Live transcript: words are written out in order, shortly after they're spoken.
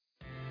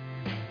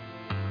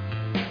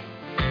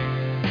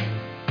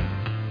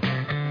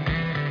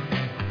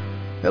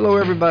Hello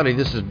everybody,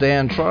 this is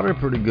Dan Trotter,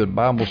 Pretty Good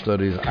Bible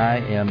Studies. I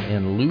am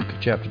in Luke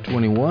chapter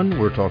 21.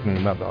 We're talking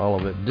about the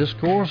Olivet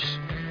Discourse.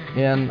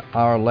 In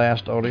our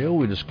last audio,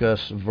 we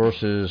discussed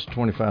verses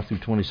 25 through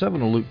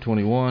 27 of Luke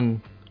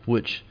 21,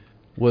 which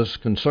was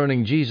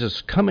concerning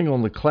Jesus coming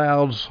on the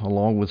clouds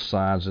along with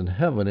signs in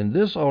heaven. In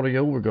this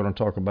audio, we're going to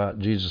talk about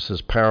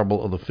Jesus'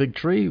 parable of the fig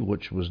tree,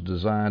 which was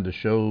designed to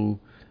show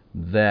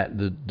that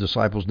the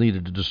disciples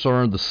needed to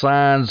discern the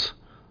signs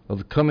of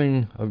the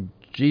coming of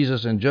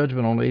Jesus in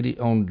judgment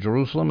on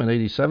Jerusalem in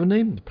AD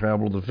 70, the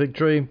parable of the fig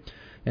tree.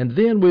 And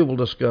then we will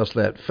discuss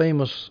that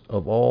famous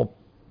of all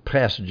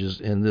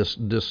passages in this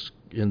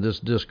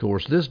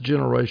discourse. This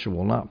generation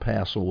will not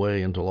pass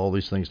away until all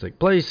these things take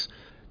place.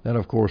 That,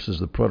 of course, is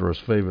the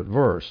preterist favorite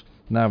verse.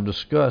 Now, I've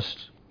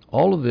discussed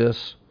all of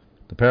this,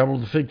 the parable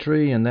of the fig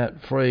tree, and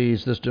that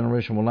phrase, this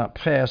generation will not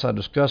pass. I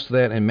discussed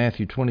that in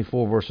Matthew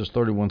 24, verses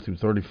 31 through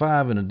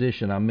 35. In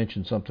addition, I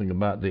mentioned something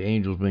about the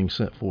angels being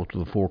sent forth to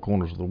the four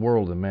corners of the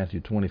world in Matthew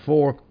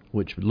 24,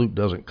 which Luke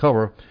doesn't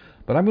cover.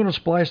 But I'm going to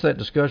splice that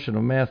discussion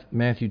of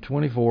Matthew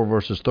 24,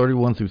 verses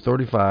 31 through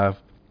 35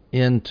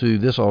 into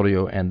this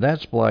audio, and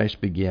that splice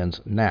begins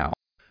now.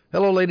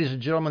 Hello, ladies and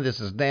gentlemen.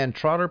 This is Dan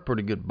Trotter,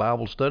 Pretty Good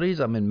Bible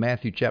Studies. I'm in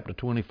Matthew chapter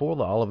 24,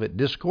 the Olivet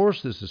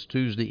Discourse. This is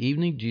Tuesday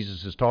evening.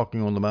 Jesus is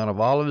talking on the Mount of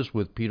Olives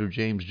with Peter,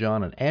 James,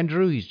 John, and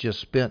Andrew. He's just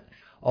spent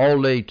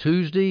all day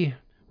Tuesday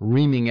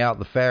reaming out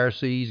the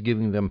Pharisees,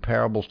 giving them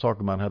parables,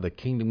 talking about how the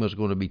kingdom was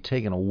going to be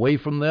taken away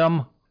from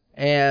them.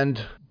 And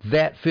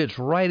that fits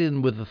right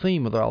in with the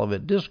theme of the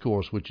Olivet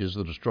Discourse, which is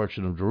the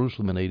destruction of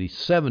Jerusalem in AD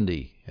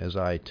 70, as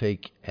I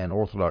take an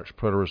Orthodox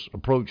preterist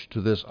approach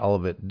to this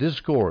Olivet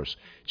Discourse.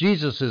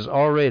 Jesus has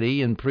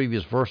already, in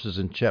previous verses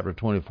in chapter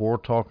 24,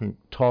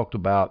 talked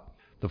about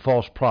the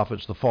false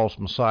prophets, the false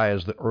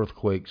messiahs, the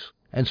earthquakes,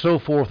 and so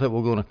forth that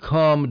were going to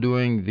come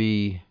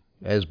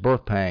as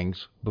birth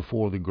pangs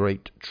before the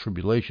Great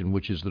Tribulation,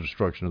 which is the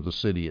destruction of the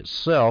city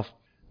itself.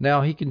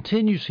 Now, he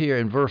continues here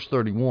in verse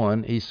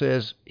 31. He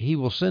says, he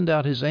will send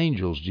out his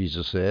angels,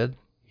 Jesus said.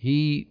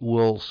 God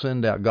will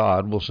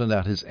send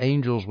out his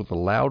angels with a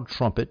loud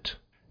trumpet,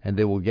 and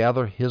they will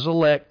gather his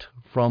elect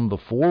from the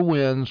four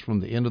winds, from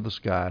the end of the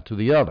sky to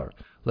the other.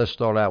 Let's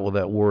start out with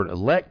that word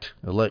elect.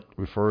 Elect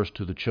refers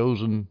to the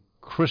chosen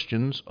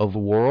Christians of the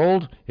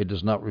world. It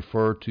does not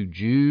refer to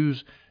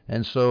Jews.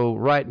 And so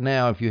right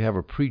now, if you have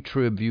a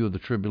pre-trib view of the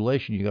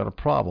tribulation, you got a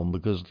problem,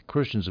 because the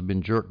Christians have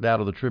been jerked out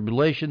of the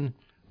tribulation.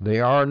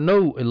 There are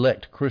no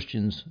elect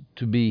Christians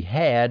to be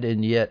had,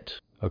 and yet,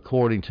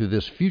 according to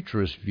this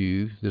futurist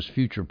view, this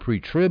future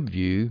pre-trib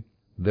view,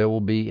 there will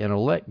be an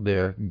elect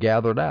there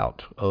gathered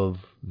out of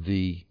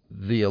the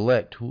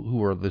elect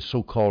who are the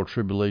so-called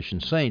tribulation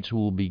saints who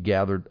will be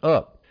gathered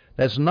up.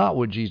 That's not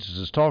what Jesus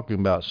is talking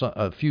about,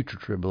 future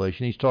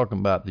tribulation. He's talking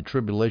about the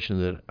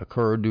tribulation that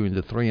occurred during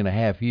the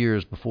 3.5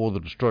 years before the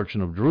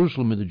destruction of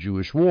Jerusalem in the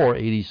Jewish War,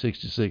 AD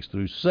 66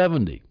 through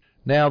 70.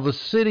 Now, the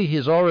city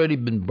has already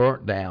been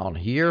burnt down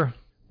here.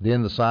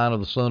 Then the sign of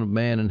the Son of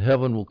Man in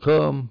heaven will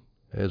come,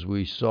 as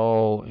we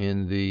saw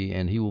and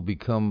he will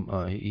come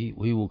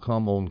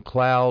on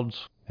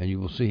clouds, and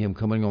you will see him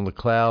coming on the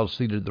clouds,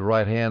 seated at the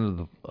right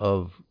hand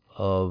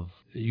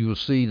you will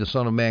see the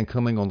Son of Man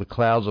coming on the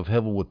clouds of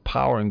heaven with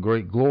power and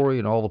great glory,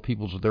 and all the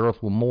peoples of the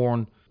earth will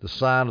mourn. The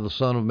sign of the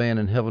Son of Man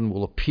in heaven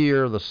will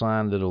appear. The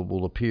sign that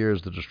will appear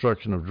is the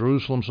destruction of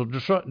Jerusalem. So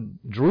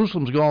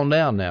Jerusalem's gone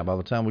down now by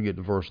the time we get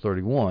to verse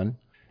 31.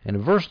 And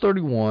in verse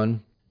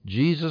 31,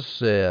 Jesus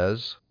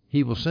says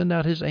he will send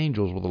out his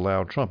angels with a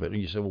loud trumpet. And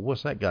you say, well,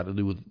 what's that got to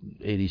do with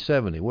AD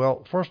 70?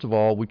 Well, first of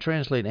all, we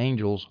translate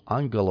angels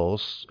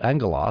angelos,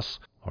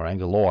 or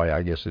angeloi,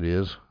 I guess it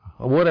is,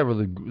 or whatever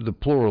the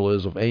plural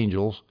is of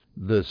angels.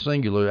 The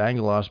singular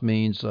angelos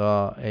means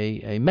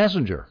a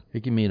messenger.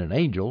 It can mean an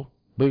angel,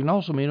 but it can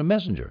also mean a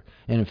messenger.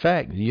 And in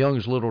fact,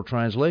 Young's Literal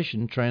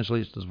Translation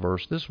translates this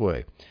verse this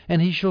way: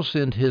 and he shall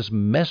send his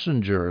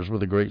messengers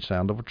with a great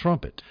sound of a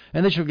trumpet,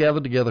 and they shall gather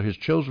together his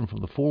chosen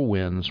from the four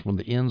winds, from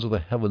the ends of the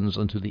heavens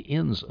unto the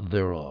ends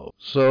thereof.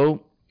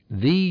 So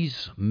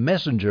these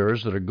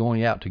messengers that are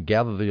going out to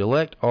gather the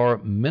elect are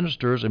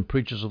ministers and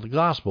preachers of the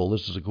gospel.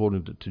 This is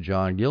according to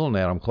John Gill and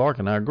Adam Clark,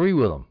 and I agree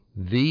with them.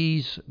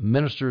 These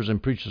ministers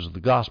and preachers of the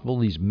gospel,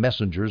 these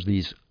messengers,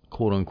 these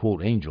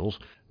quote-unquote angels,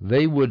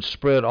 they would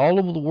spread all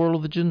over the world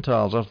of the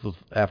Gentiles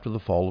after the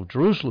fall of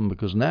Jerusalem,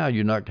 because now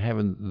you're not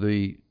having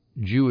the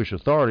Jewish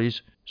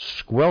authorities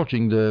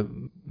squelching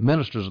the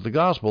ministers of the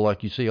gospel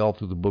like you see all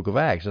through the book of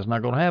Acts. That's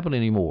not going to happen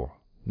anymore.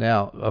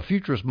 Now, a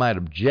futurist might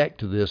object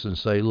to this and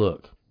say,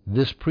 look,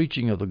 this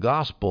preaching of the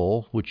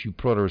gospel, which you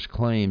preterist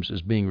claims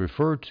is being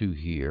referred to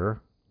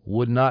here,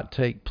 would not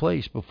take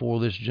place before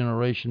this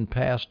generation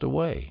passed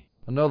away.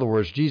 In other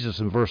words, Jesus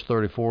in verse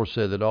 34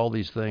 said that all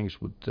these things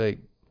would take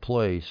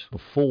place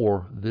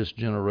before this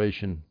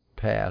generation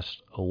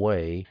passed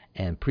away,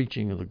 and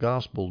preaching of the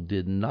gospel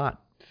did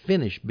not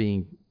finish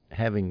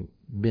having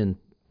been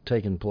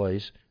taken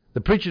place.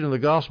 The preaching of the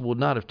gospel would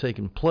not have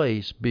taken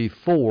place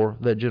before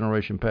that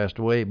generation passed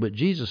away, but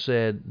Jesus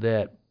said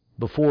that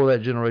before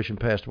that generation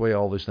passed away,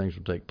 all these things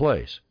would take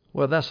place.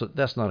 Well,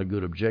 that's not a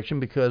good objection,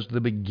 because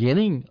the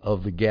beginning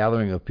of the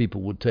gathering of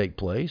people would take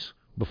place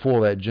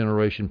before that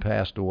generation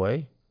passed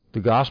away. The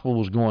gospel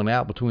was going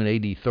out between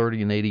AD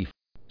 30 and AD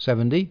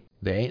 70.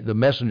 The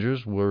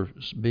messengers were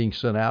being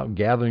sent out,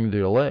 gathering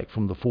the elect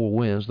from the four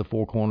winds, the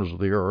four corners of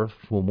the earth,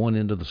 from one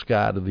end of the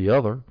sky to the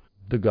other.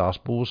 The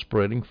gospel was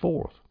spreading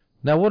forth.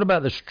 Now, what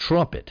about this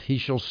trumpet? He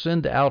shall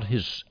send out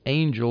his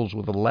angels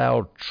with a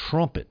loud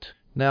trumpet.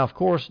 Now, of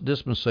course,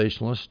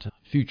 dispensationalists,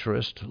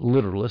 futurists,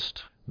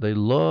 literalists, they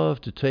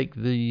love to take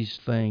these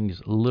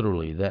things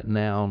literally, that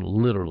noun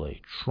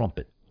literally,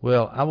 trumpet.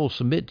 Well, I will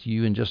submit to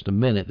you in just a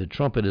minute that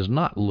trumpet is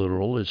not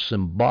literal, it's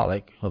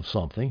symbolic of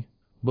something.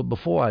 But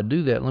before I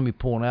do that, let me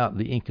point out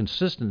the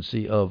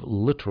inconsistency of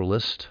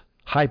literalist,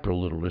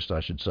 hyper-literalist, I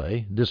should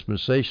say,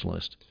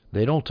 dispensationalist.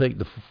 They don't take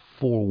the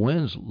four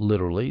winds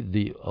literally.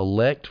 The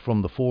elect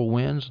from the four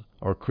winds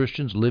are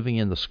Christians living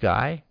in the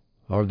sky,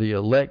 or the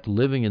elect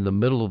living in the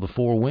middle of the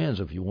four winds.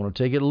 If you want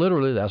to take it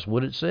literally, that's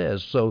what it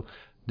says. So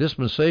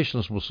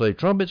dispensationalists will say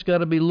trumpet's got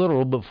to be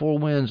literal, but four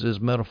winds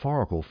is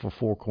metaphorical for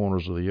four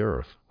corners of the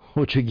earth,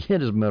 which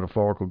again is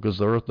metaphorical because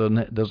the earth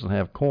doesn't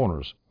have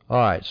corners. All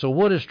right, so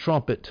what does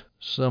trumpet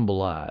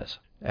symbolize?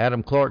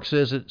 Adam Clarke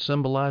says it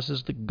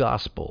symbolizes the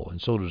gospel,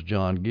 and so does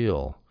John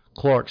Gill.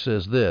 Clarke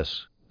says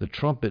this: the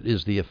trumpet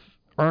is the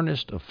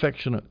earnest,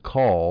 affectionate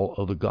call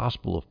of the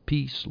gospel of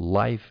peace,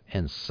 life,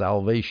 and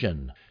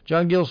salvation.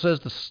 John Gill says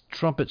the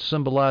trumpet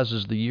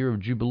symbolizes the year of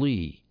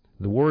Jubilee.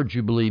 The word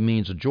Jubilee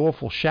means a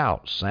joyful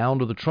shout,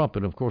 sound of the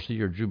trumpet. Of course, the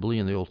year of Jubilee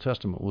in the Old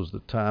Testament was the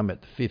time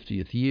at the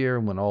 50th year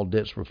when all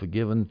debts were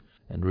forgiven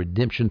and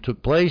redemption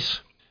took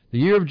place. The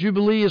year of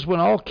Jubilee is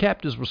when all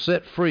captives were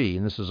set free,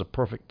 and this is a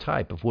perfect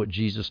type of what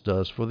Jesus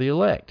does for the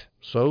elect.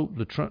 So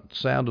the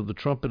sound of the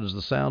trumpet is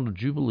the sound of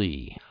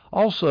Jubilee.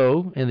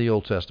 Also, in the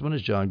Old Testament,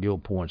 as John Gill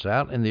points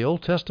out, in the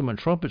Old Testament,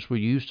 trumpets were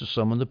used to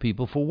summon the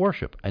people for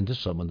worship and to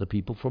summon the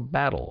people for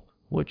battle,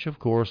 which, of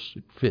course,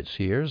 fits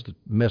here as the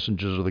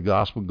messengers of the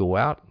gospel go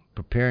out,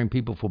 preparing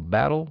people for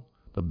battle,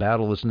 the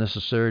battle that's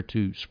necessary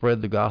to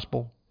spread the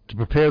gospel, to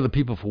prepare the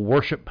people for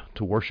worship,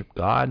 to worship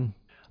God.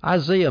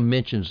 Isaiah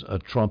mentions a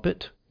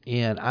trumpet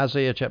in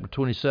Isaiah chapter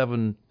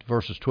 27,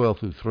 verses 12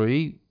 through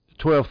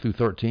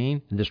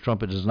 13. And this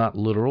trumpet is not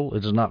literal,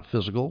 it is not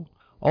physical.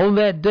 On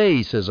that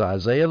day, says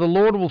Isaiah, the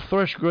Lord will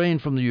thresh grain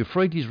from the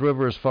Euphrates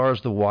River as far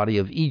as the Wadi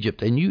of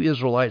Egypt, and you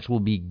Israelites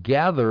will be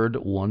gathered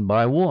one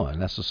by one.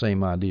 That's the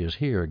same idea as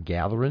here.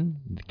 Gathering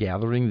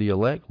the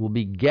elect will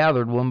be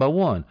gathered one by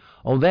one.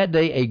 On that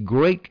day, a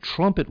great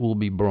trumpet will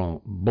be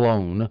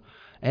blown,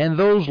 and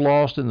those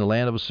lost in the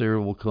land of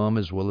Assyria will come,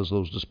 as well as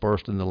those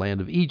dispersed in the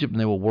land of Egypt, and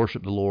they will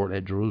worship the Lord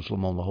at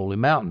Jerusalem on the holy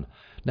mountain.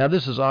 Now,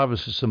 this is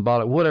obviously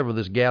symbolic. Whatever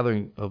this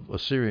gathering of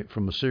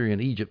from Assyria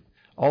and Egypt,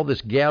 all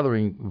this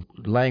gathering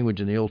language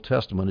in the Old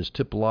Testament is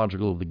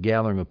typological of the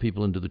gathering of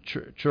people into the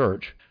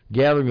church.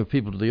 Gathering of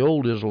people to the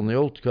Old Israel in the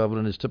Old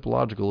Covenant is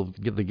typological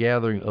of the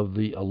gathering of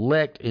the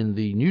elect in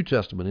the New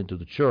Testament into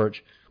the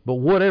church. But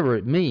whatever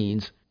it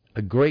means,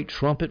 a great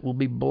trumpet will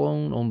be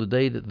blown on the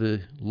day that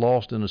the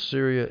lost in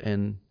Assyria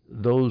and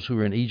those who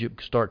are in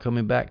Egypt start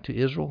coming back to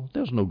Israel.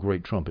 There's no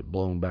great trumpet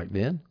blown back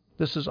then.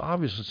 This is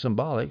obviously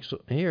symbolic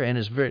here, and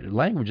its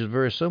language is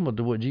very similar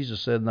to what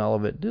Jesus said in the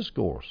Olivet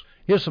Discourse.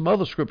 Here's some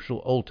other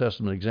scriptural Old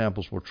Testament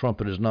examples where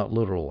trumpet is not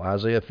literal.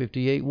 Isaiah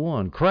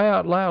 58:1, cry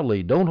out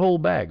loudly, don't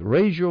hold back,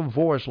 raise your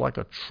voice like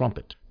a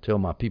trumpet. Tell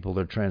my people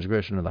their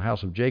transgression, and the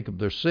house of Jacob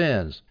their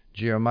sins.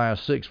 Jeremiah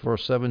 6,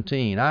 verse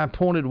 17, I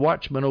appointed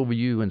watchmen over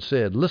you and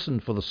said, listen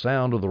for the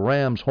sound of the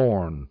ram's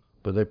horn.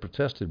 But they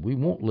protested, we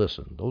won't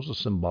listen. Those are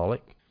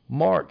symbolic.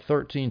 Mark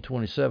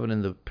 13:27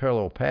 in the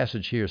parallel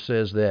passage here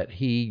says that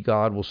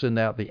God, will send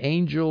out the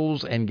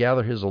angels and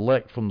gather his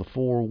elect from the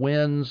four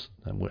winds.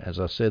 And as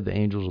I said, the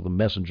angels are the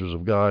messengers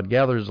of God.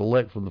 Gather his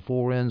elect from the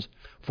four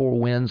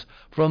winds,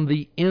 from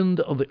the end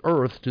of the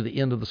earth to the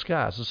end of the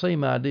sky. It's the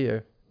same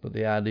idea, but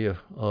the idea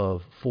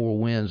of four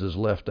winds is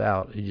left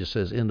out. It just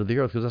says end of the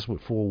earth because that's what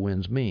four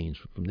winds means.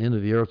 From the end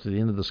of the earth to the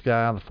end of the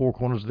sky, the four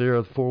corners of the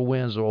earth, four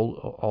winds are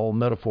all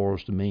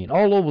metaphors to mean.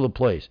 All over the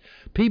place.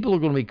 People are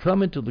going to be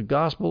coming to the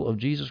gospel of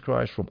Jesus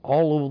Christ from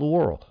all over the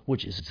world,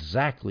 which is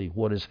exactly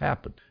what has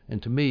happened.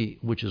 And to me,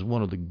 which is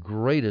one of the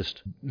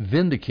greatest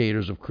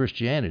vindicators of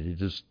Christianity,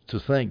 to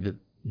think that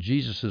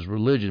Jesus'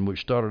 religion, which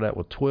started out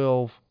with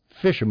 12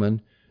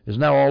 fishermen, is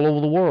now all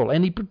over the world.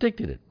 And he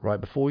predicted it right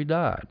before he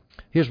died.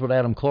 Here's what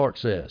Adam Clarke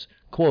says,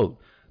 quote,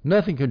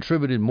 nothing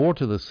contributed more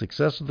to the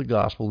success of the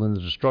gospel than the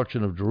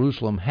destruction of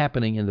Jerusalem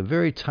happening in the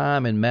very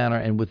time and manner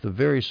and with the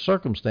very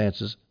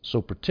circumstances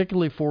so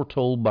particularly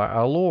foretold by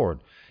our Lord.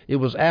 It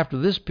was after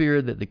this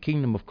period that the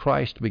kingdom of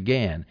Christ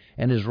began,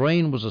 and his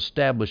reign was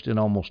established in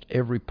almost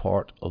every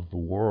part of the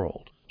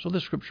world. So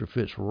this scripture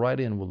fits right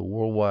in with the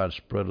worldwide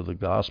spread of the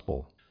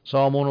gospel.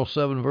 Psalm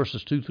 107,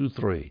 verses 2 through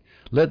 3.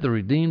 Let the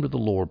redeemed of the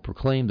Lord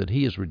proclaim that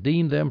he has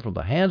redeemed them from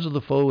the hands of the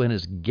foe and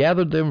has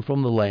gathered them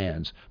from the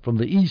lands, from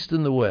the east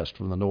and the west,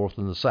 from the north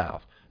and the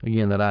south.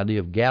 Again, that idea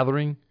of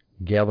gathering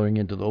Gathering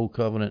into the Old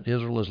Covenant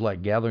Israel is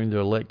like gathering the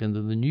elect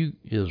into the new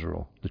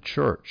Israel, the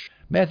church.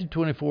 Matthew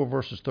 24,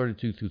 verses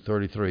 32 through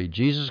 33.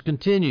 Jesus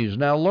continues,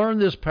 "Now learn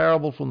this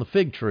parable from the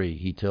fig tree,"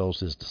 he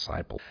tells his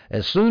disciples.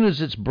 "As soon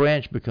as its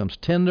branch becomes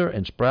tender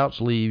and sprouts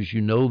leaves,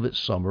 you know that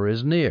summer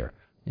is near."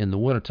 In the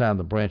wintertime,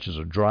 the branches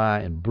are dry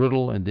and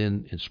brittle, and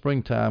then in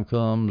springtime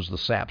comes, the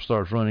sap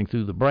starts running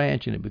through the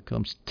branch, and it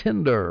becomes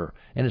tender,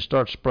 and it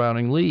starts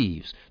sprouting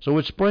leaves. So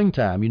it's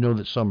springtime. You know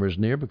that summer is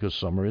near because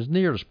summer is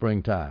near to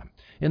springtime.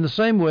 In the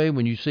same way,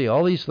 when you see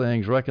all these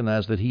things,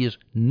 recognize that he is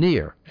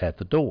near at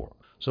the door.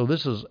 So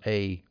this is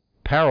a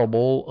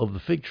parable of the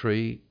fig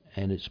tree,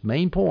 and its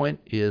main point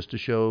is to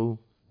show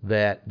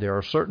that there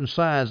are certain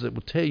signs that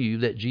will tell you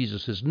that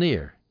Jesus is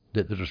near,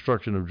 that the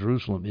destruction of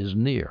Jerusalem is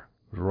near,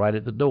 right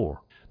at the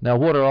door. Now,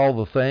 what are all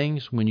the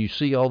things? When you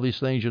see all these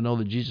things, you know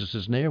that Jesus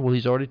is near. Well,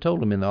 he's already told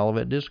them in the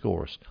Olivet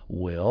Discourse.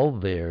 Well,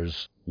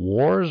 there's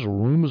wars,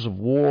 rumors of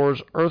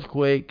wars,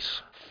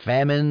 earthquakes,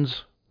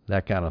 famines,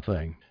 that kind of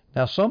thing.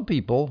 Now, some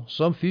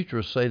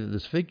futurists say that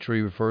this fig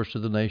tree refers to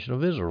the nation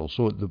of Israel.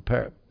 So the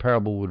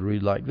parable would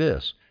read like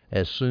this.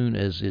 As soon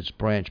as its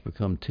branch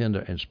becomes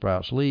tender and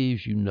sprouts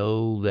leaves, you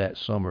know that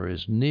summer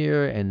is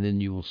near, and then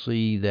you will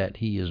see that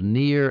he is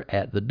near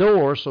at the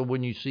door. So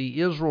when you see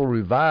Israel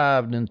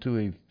revived into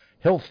a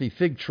healthy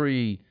fig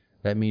tree,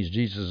 that means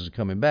Jesus is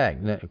coming back.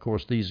 Now, of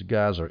course, these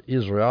guys are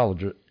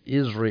Israelators,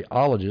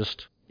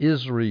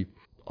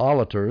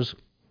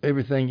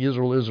 everything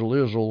Israel, Israel,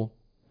 Israel.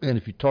 And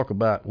if you talk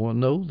about, well,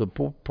 no, the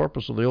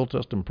purpose of the Old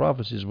Testament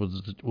prophecies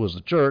was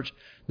the church,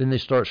 then they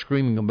start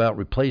screaming about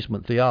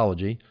replacement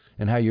theology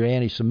and how you're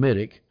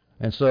anti-Semitic.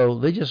 And so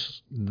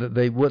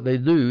what they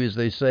do is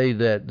they say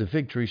that the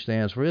fig tree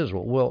stands for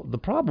Israel. Well, the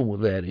problem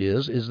with that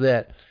is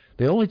that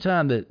the only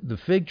time that the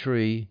fig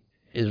tree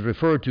is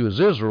referred to as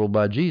Israel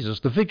by Jesus,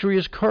 the fig tree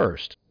is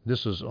cursed.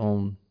 This is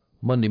on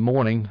Monday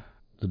morning,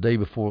 the day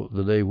before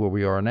the day where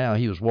we are now.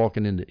 He was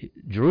walking into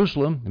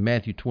Jerusalem in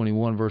Matthew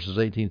 21, verses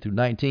 18 through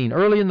 19.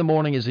 Early in the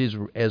morning, as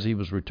he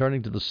was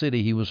returning to the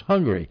city, he was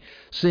hungry.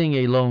 Seeing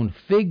a lone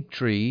fig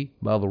tree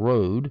by the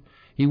road,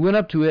 he went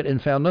up to it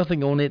and found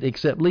nothing on it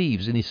except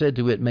leaves. And he said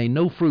to it, "May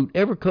no fruit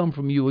ever come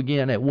from you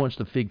again." At once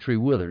the fig tree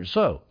withered.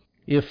 So,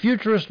 if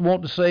futurists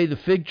want to say the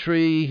fig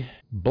tree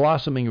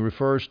blossoming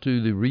refers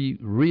to the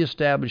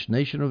reestablished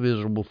nation of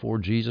Israel before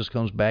Jesus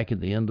comes back at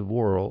the end of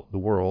the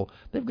world,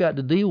 they've got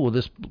to deal with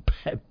this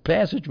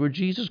passage where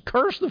Jesus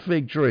cursed the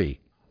fig tree.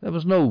 There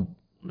was no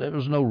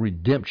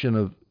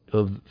redemption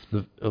of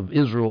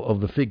Israel, of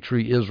the fig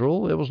tree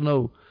Israel. There was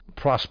no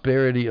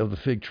prosperity of the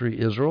fig tree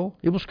Israel.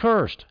 It was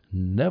cursed,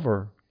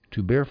 never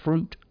to bear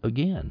fruit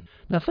again.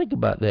 Now think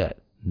about that.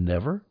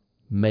 Never.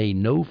 May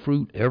no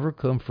fruit ever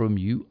come from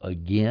you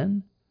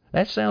again.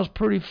 That sounds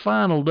pretty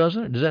final,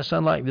 doesn't it? Does that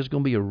sound like there's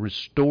going to be a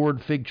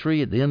restored fig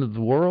tree at the end of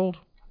the world?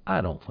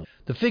 I don't think.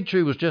 The fig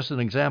tree was just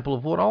an example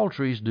of what all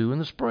trees do in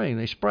the spring.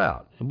 They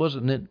sprout. It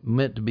wasn't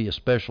meant to be a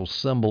special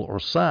symbol or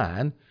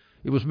sign.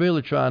 It was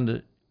merely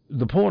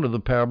the point of the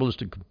parable is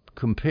to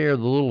compare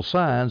the little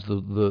signs,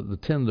 the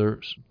tender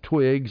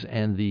twigs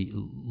and the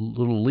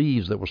little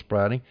leaves that were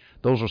sprouting.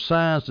 Those are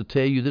signs to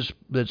tell you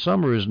that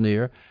summer is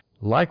near.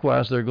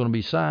 Likewise, there are going to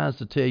be signs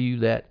to tell you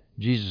that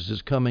Jesus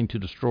is coming to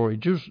destroy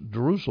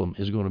Jerusalem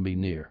is going to be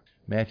near.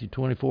 Matthew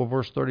 24,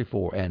 verse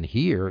 34. And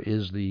here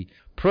is the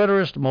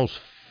preterist most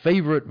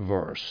favorite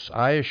verse.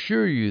 "I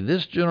assure you,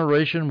 this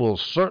generation will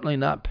certainly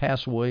not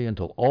pass away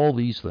until all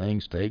these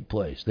things take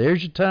place."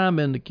 There's your time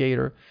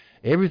indicator.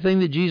 Everything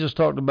that Jesus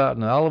talked about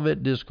in the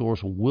Olivet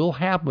Discourse will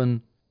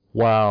happen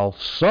while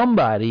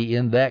somebody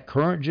in that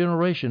current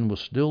generation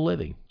was still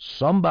living.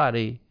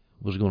 Somebody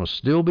was going to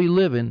still be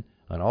living,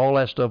 and all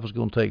that stuff was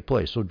going to take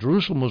place. So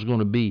Jerusalem was going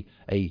to be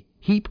a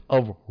heap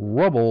of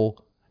rubble,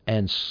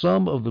 and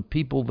some of the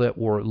people that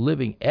were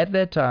living at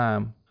that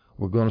time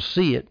were going to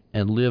see it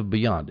and live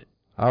beyond it.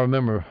 I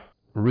remember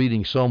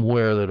reading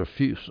somewhere that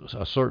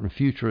a certain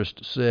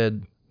futurist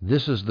said,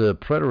 this is the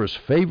preterist's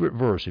favorite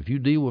verse. If you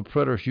deal with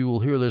preterists, you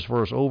will hear this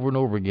verse over and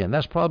over again.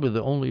 That's probably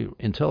the only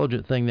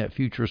intelligent thing that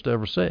futurist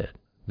ever said.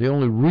 The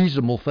only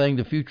reasonable thing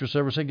the futurist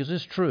ever said, because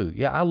it's true.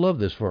 Yeah, I love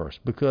this verse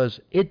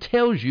because it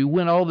tells you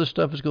when all this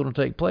stuff is going to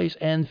take place,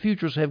 and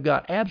futurists have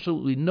got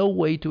absolutely no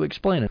way to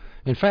explain it.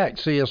 In fact,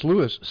 C.S.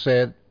 Lewis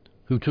said,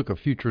 who took a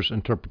futurist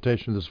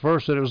interpretation of this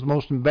verse, said it was the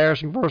most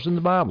embarrassing verse in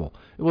the Bible.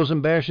 It was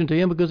embarrassing to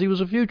him because he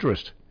was a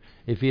futurist.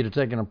 If he had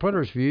taken a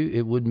preterist view,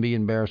 it wouldn't be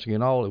embarrassing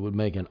at all. It would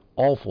make an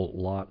awful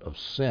lot of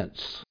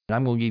sense.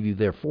 I'm going to give you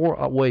their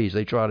 4 ways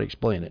they try to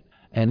explain it,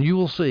 and you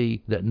will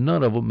see that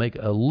none of them make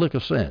a lick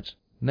of sense.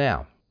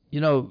 Now,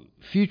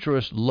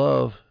 futurists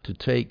love to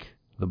take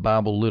the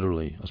Bible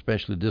literally,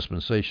 especially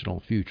dispensational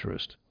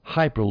futurists.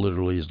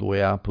 Hyper-literally is the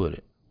way I put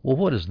it. Well,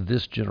 what does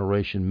this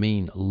generation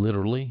mean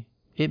literally?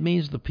 It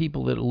means the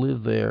people that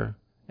live there,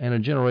 and a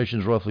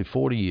generation is roughly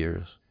 40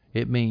 years.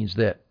 It means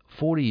that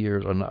 40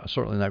 years are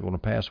certainly not going to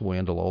pass away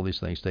until all these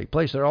things take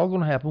place. They're all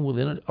going to happen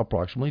within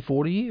approximately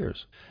 40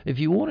 years. If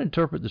you want to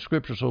interpret the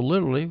Scripture so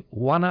literally,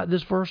 why not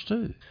this verse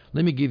too?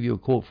 Let me give you a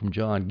quote from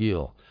John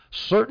Gill.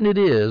 Certain it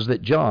is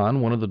that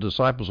John, one of the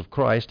disciples of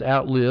Christ,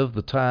 outlived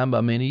the time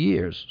by many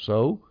years.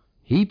 So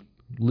he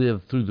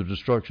lived through the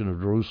destruction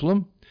of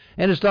Jerusalem.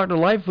 And as Dr.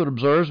 Lightfoot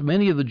observes,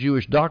 many of the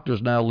Jewish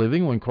doctors now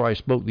living when Christ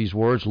spoke these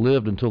words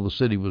lived until the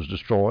city was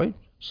destroyed.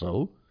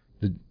 So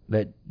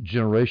that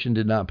generation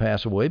did not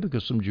pass away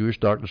because some Jewish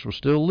doctors were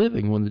still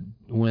living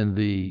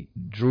when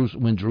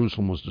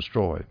Jerusalem was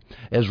destroyed.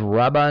 As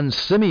Rabban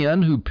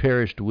Simeon, who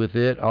perished with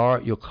it, or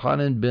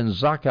Yochanan ben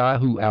Zakkai,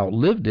 who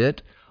outlived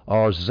it,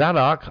 or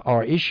Zadok,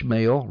 or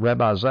Ishmael,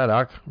 Rabbi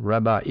Zadok,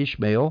 Rabbi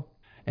Ishmael,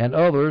 and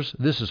others,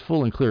 this is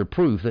full and clear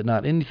proof that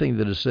not anything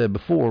that is said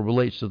before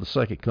relates to the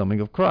second coming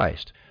of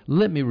Christ.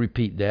 Let me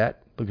repeat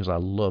that because I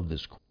love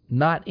this.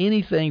 Not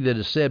anything that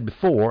is said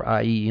before,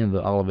 i.e. in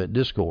the Olivet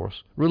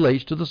Discourse,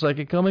 relates to the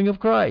second coming of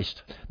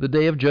Christ, the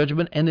day of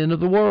judgment and end of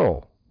the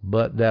world,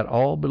 but that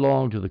all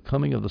belong to the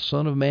coming of the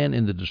Son of Man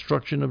in the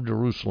destruction of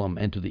Jerusalem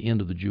and to the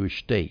end of the Jewish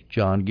state.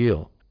 John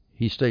Gill.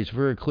 He states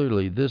very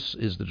clearly this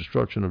is the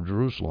destruction of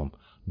Jerusalem,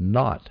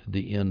 not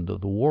the end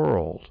of the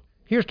world.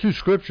 Here's two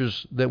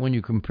scriptures that when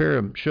you compare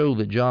them show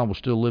that John was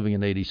still living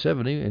in AD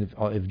 70, and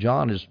if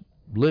John is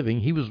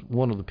living, he was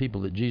one of the people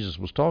that Jesus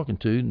was talking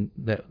to,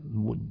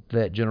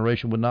 that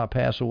generation would not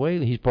pass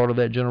away. He's part of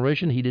that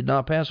generation. He did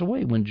not pass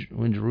away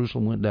when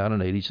Jerusalem went down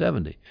in AD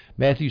 70.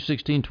 Matthew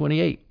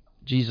 16:28,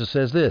 Jesus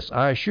says this,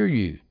 I assure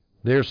you,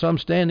 there are some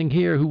standing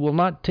here who will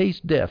not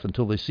taste death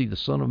until they see the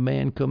Son of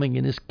Man coming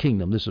in his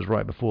kingdom. This is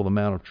right before the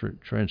Mount of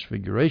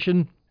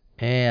Transfiguration.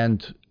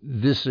 And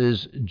this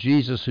is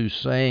Jesus who's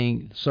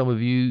saying, some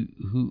of you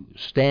who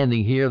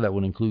standing here, that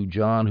would include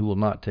John, who will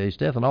not taste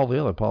death, and all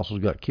the other apostles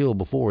got killed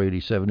before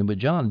AD 70, but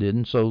John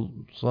didn't, so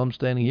some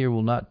standing here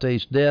will not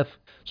taste death.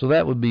 So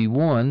that would be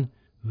one,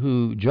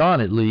 who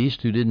John at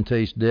least, who didn't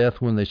taste death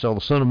when they saw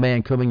the Son of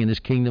Man coming in his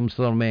kingdom,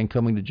 Son of Man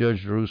coming to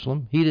judge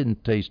Jerusalem. He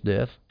didn't taste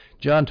death.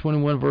 John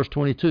 21, verse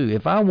 22,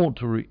 if I want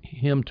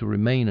him to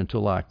remain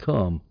until I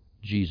come,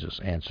 Jesus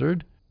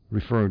answered,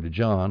 referring to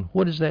John,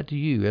 what is that to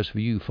you? As for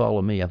you,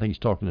 follow me. I think he's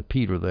talking to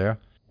Peter there.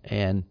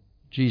 And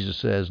Jesus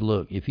says,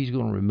 look, if he's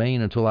going to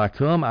remain until I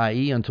come,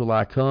 i.e. until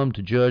I come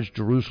to judge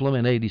Jerusalem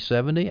in AD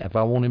 70, if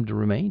I want him to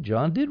remain,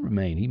 John did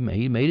remain. He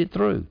made it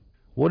through.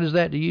 What is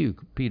that to you?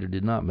 Peter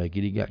did not make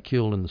it. He got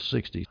killed in the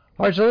 60s.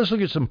 All right, so let's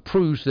look at some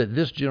proofs that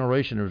this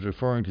generation is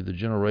referring to the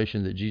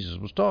generation that Jesus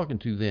was talking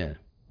to then.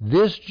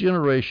 This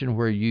generation,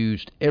 where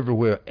used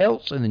everywhere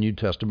else in the New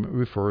Testament,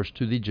 refers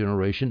to the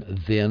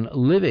generation then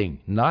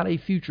living. Not a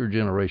future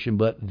generation,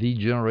 but the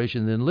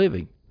generation then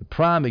living. The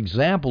prime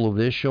example of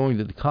this, showing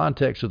that the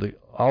context of the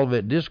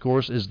Olivet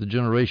Discourse is the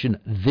generation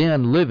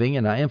then living,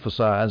 and I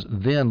emphasize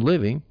then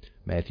living,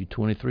 Matthew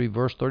 23,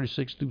 verse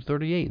 36 through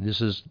 38. This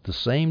is the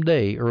same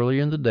day,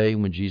 earlier in the day,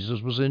 when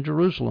Jesus was in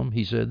Jerusalem.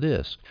 He said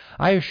this,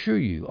 I assure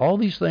you, all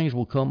these things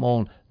will come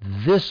on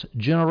this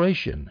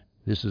generation.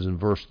 This is in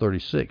verse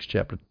 36,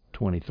 chapter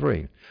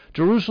 23.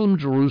 Jerusalem,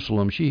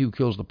 Jerusalem, she who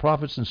kills the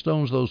prophets and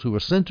stones those who are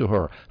sent to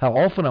her. How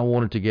often I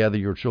wanted to gather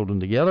your children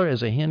together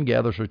as a hen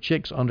gathers her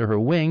chicks under her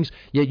wings,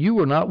 yet you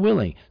were not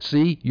willing.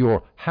 See,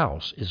 your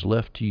house is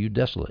left to you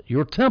desolate.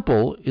 Your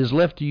temple is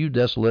left to you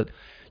desolate.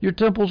 Your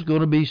temple's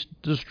going to be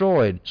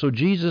destroyed. So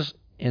Jesus,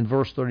 in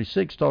verse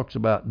 36, talks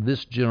about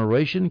this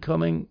generation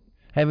coming,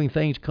 having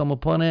things come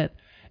upon it.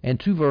 And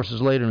two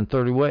verses later in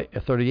 38,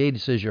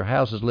 it says, your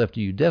house is left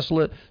to you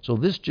desolate. So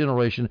this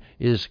generation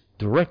is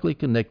directly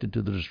connected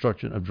to the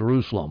destruction of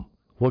Jerusalem.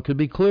 What could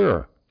be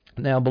clearer?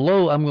 Now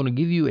below, I'm going to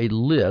give you a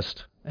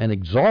list, an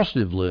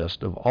exhaustive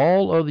list, of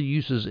all other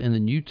uses in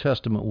the New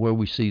Testament where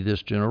we see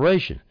this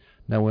generation.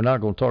 Now, we're not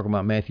going to talk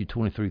about Matthew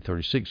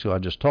 23:36, so I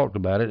just talked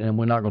about it, and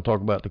we're not going to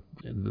talk about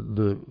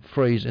the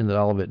phrase in the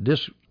Olivet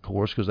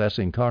Discourse, because that's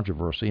in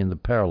controversy in the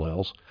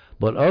parallels.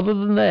 But other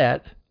than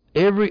that,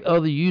 every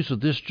other use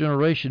of this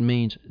generation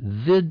means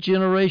the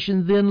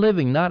generation then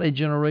living, not a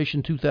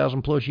generation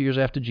 2,000 plus years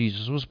after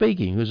Jesus was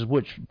speaking,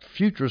 which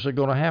futurists are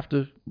going to have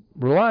to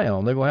rely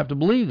on. They're going to have to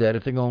believe that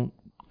if they're going to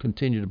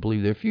continue to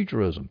believe their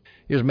futurism.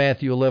 Here's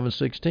Matthew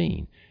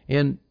 11:16.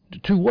 And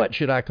to what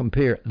should I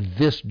compare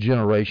this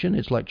generation?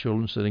 It's like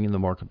children sitting in the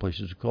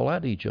marketplaces who call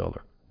out to each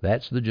other.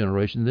 That's the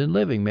generation then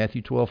living.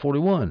 Matthew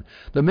 12:41.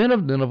 The men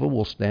of Nineveh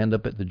will stand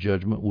up at the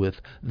judgment with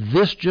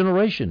this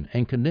generation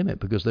and condemn it,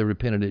 because they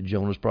repented at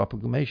Jonah's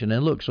proclamation.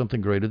 And look,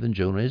 something greater than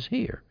Jonah is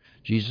here.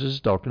 Jesus is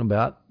talking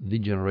about the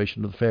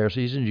generation of the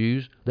Pharisees and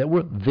Jews that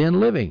were then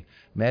living.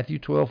 Matthew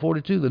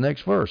 12:42, the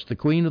next verse. The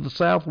queen of the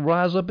south will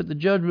rise up at the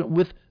judgment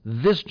with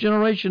this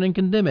generation and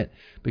condemn it,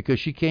 because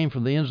she came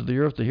from the ends of the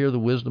earth to hear the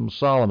wisdom of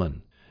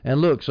Solomon.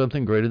 And look,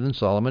 something greater than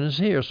Solomon is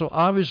here. So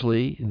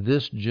obviously,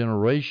 this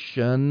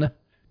generation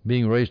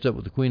being raised up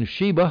with the Queen of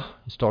Sheba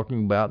is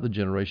talking about the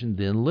generation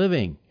then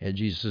living at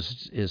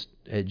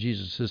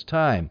Jesus'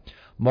 time.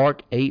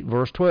 Mark 8,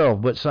 verse 12.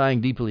 But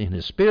sighing deeply in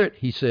his spirit,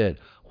 he said,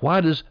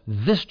 why does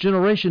this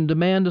generation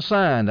demand a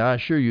sign? I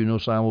assure you, no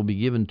sign will be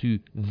given to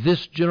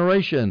this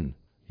generation.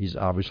 He's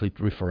obviously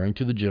referring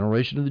to the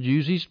generation of the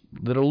Jews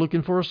that are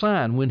looking for a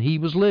sign when he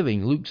was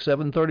living. Luke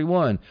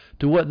 7:31.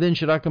 To what then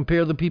should I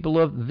compare the people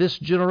of this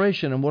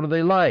generation, and what are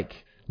they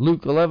like?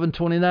 Luke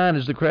 11:29,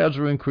 as the crowds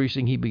were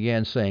increasing, he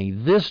began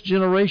saying, "This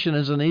generation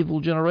is an evil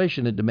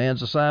generation. It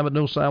demands a sign, but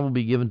no sign will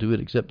be given to it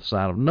except the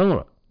sign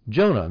of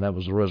Jonah." And that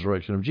was the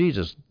resurrection of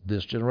Jesus.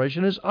 This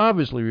generation is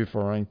obviously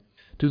referring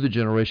to the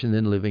generation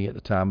then living at the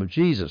time of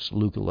Jesus.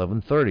 Luke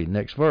 11:30,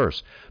 next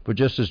verse. "For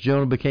just as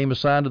Jonah became a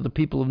sign to the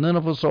people of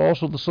Nineveh, so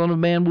also the Son of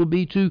Man will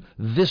be to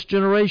this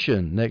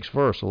generation." Next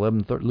verse,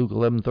 Luke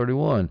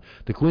 11:31.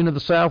 "The queen of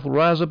the south will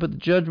rise up at the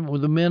judgment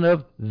with the men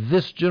of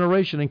this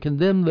generation and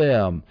condemn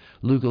them."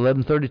 Luke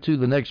 11:32,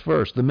 the next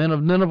verse. "The men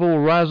of Nineveh will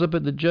rise up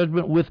at the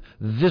judgment with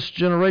this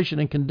generation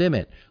and condemn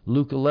it."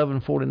 Luke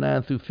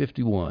 11:49 through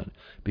 51.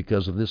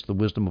 "Because of this, the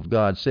wisdom of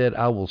God said,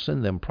 I will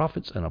send them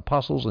prophets and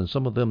apostles, and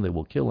some of them they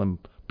will kill and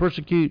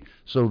persecute,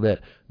 so that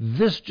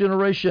this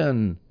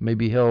generation may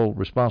be held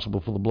responsible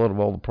for the blood of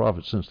all the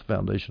prophets since the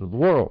foundation of the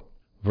world."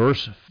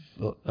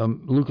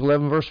 Luke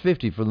 11, verse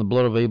 50, "From the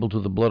blood of Abel to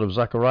the blood of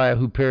Zechariah,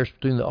 who perished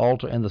between the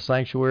altar and the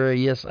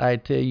sanctuary. Yes, I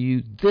tell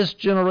you, this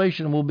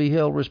generation will be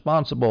held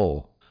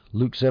responsible."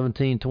 Luke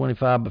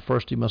 17:25, "But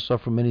first he must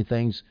suffer many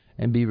things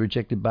and be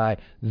rejected by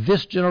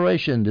this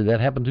generation." Did that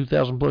happen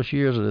 2,000 plus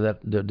years, or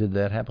did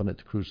that happen at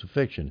the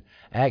crucifixion?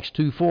 Acts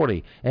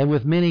 2:40, "And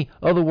with many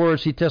other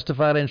words he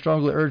testified and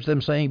strongly urged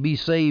them, saying, Be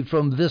saved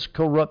from this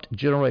corrupt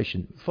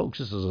generation." Folks,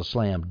 this is a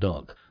slam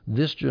dunk.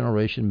 This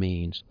generation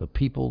means the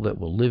people that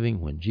were living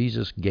when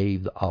Jesus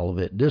gave the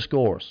Olivet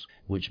Discourse,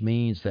 which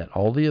means that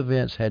all the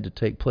events had to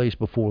take place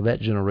before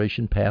that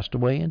generation passed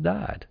away and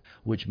died,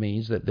 which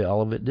means that the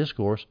Olivet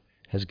Discourse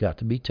has got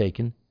to be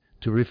taken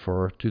to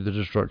refer to the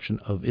destruction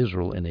of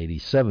Israel in AD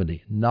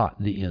 70,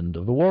 not the end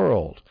of the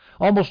world.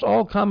 Almost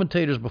all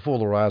commentators before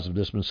the rise of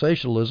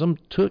dispensationalism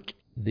took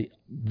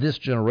this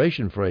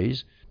generation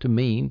phrase to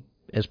mean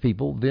as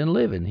people then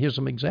living. Here's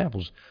some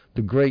examples.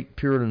 The great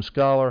Puritan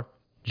scholar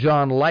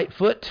John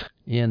Lightfoot,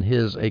 in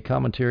his A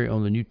Commentary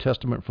on the New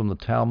Testament from the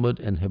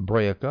Talmud and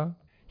Hebraica.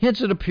 Hence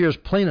it appears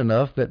plain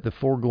enough that the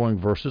foregoing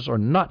verses are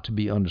not to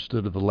be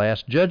understood of the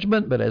last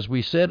judgment, but as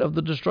we said, of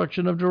the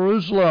destruction of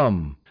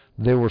Jerusalem.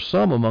 There were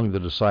some among the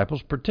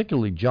disciples,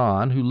 particularly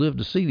John, who lived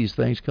to see these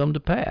things come to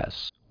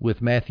pass.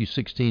 With Matthew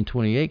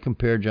 16:28,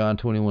 compare John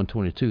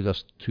 21:22.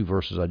 That's the two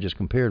verses I just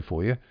compared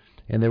for you.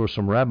 And there were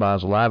some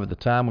rabbis alive at the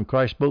time when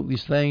Christ spoke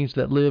these things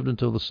that lived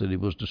until the city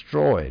was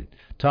destroyed.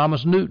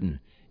 Thomas Newton,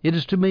 "It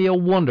is to me a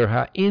wonder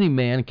how any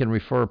man can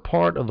refer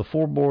part of the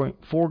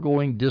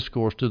foregoing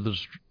discourse to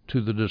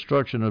the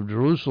destruction of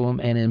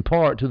Jerusalem and in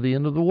part to the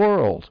end of the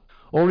world,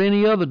 or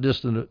any other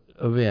distant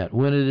event,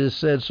 when it is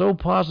said so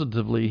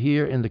positively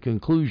here in the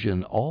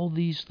conclusion, all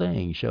these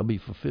things shall be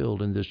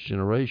fulfilled in this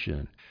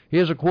generation."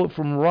 Here's a quote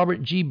from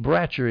Robert G.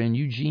 Bratcher and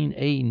Eugene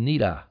A.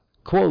 Nida.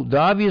 Quote, "The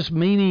obvious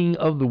meaning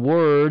of the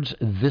words,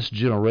 this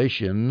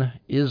generation,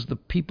 is the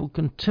people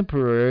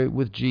contemporary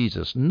with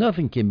Jesus.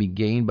 Nothing can be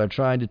gained by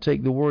trying to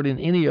take the word in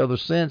any other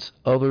sense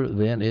other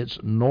than its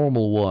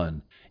normal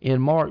one.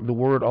 In Mark, the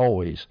word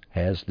always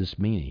has this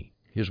meaning."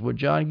 Here's what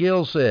John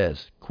Gill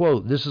says,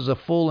 quote, "This is a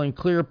full and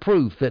clear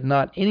proof that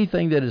not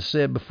anything that is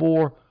said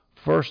before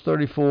verse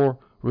 34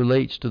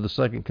 relates to the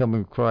second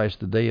coming of Christ,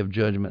 the day of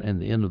judgment, and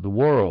the end of the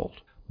world,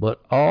 but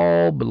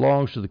all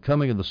belongs to the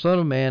coming of the Son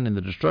of Man and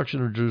the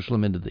destruction of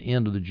Jerusalem and to the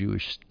end of the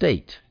Jewish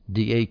state."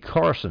 D.A.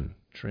 Carson,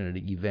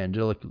 Trinity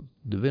Evangelical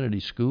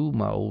Divinity School,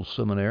 my old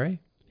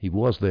seminary. He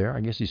was there.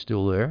 I guess he's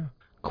still there.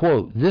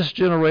 Quote, "This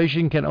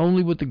generation can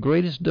only with the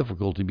greatest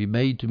difficulty be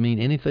made to mean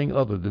anything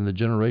other than the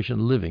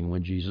generation living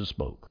when Jesus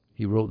spoke."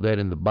 He wrote that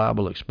in the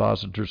Bible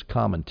Expositor's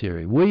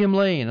Commentary. William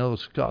Lane, another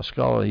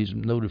scholar, he's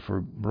noted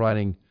for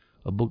writing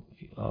a book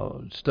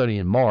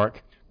studying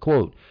Mark.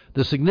 Quote,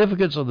 "The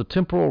significance of the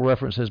temporal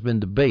reference has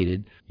been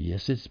debated."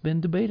 Yes, it's been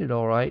debated,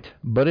 all right.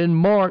 "But in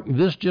Mark,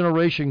 this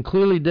generation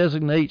clearly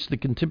designates the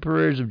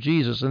contemporaries of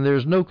Jesus, and there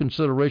is no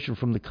consideration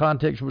from the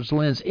context which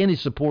lends any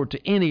support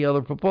to any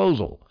other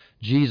proposal.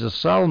 Jesus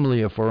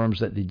solemnly affirms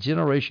that the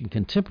generation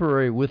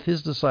contemporary with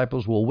his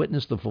disciples will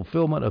witness the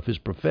fulfillment of his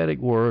prophetic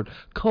word,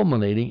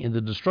 culminating in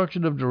the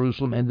destruction of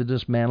Jerusalem and the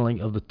dismantling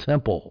of the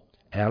temple."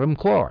 Adam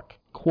Clark,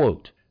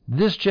 quote,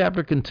 "This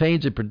chapter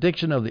contains a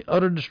prediction of the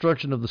utter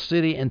destruction of the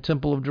city and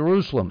temple of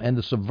Jerusalem and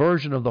the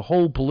subversion of the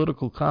whole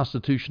political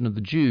constitution of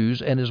the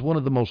Jews, and is one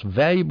of the most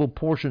valuable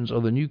portions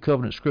of the New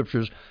Covenant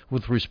Scriptures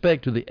with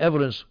respect to the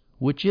evidence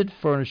which it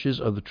furnishes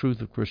of the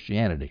truth of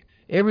Christianity.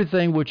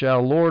 Everything which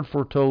our Lord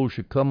foretold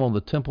should come on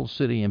the temple,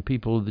 city, and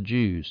people of the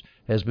Jews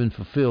has been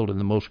fulfilled in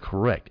the most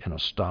correct and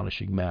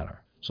astonishing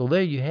manner." So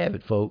there you have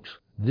it, folks.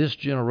 This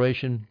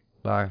generation,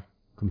 by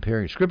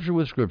comparing Scripture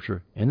with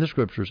Scripture, in the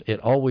Scriptures, it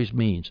always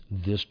means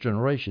this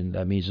generation.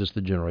 That means it's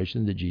the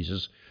generation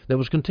that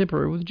was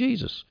contemporary with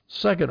Jesus.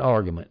 Second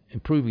argument,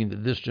 in proving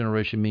that this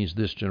generation means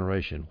this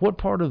generation. What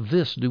part of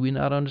this do we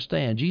not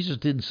understand? Jesus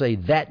didn't say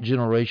that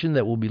generation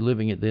that will be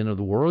living at the end of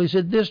the world. He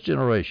said this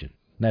generation.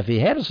 Now, if he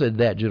had said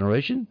that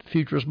generation,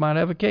 futurists might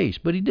have a case,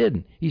 but he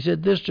didn't. He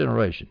said this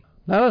generation.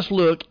 Now, let's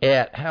look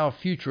at how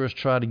futurists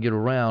try to get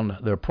around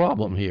their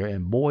problem here,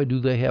 and boy, do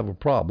they have a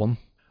problem.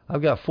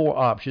 I've got 4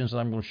 options, and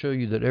I'm going to show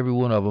you that every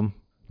one of them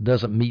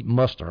doesn't meet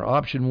muster.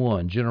 Option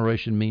 1,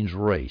 generation means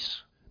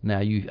race.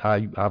 Now,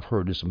 I've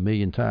heard this a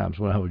million times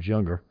when I was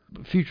younger.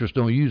 Futurists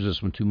don't use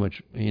this one too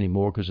much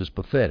anymore because it's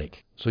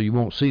pathetic. So you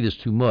won't see this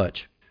too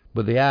much.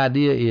 But the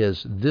idea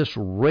is this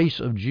race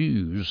of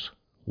Jews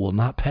will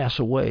not pass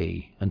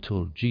away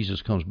until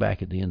Jesus comes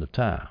back at the end of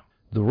time.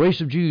 The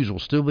race of Jews will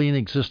still be in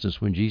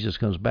existence when Jesus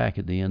comes back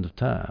at the end of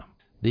time.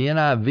 The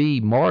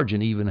NIV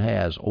margin even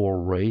has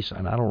or race,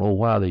 and I don't know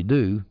why they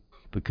do,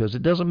 because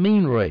it doesn't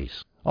mean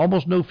race.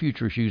 Almost no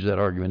futurists use that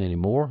argument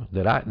anymore,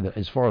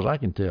 as far as I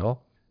can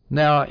tell.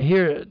 Now,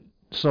 here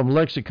some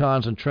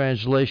lexicons and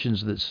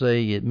translations that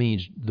say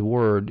the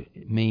word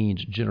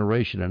means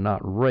generation and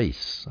not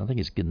race. I think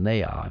it's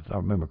Genea, if I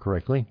remember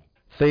correctly.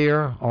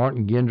 Thayer, Arndt,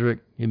 and Gendrick,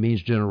 it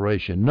means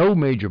generation. No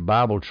major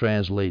Bible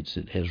translates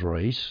it as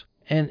race.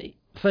 And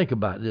think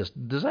about this.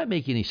 Does that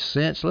make any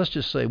sense? Let's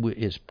just say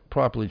it's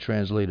properly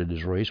translated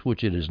as race,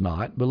 which it is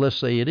not, but let's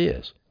say it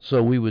is.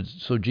 So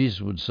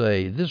Jesus would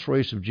say, this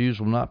race of Jews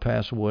will not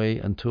pass away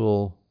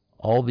until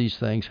all these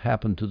things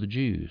happen to the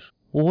Jews.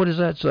 Well, what does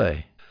that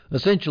say?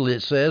 Essentially,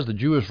 it says the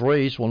Jewish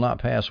race will not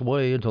pass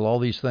away until all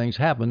these things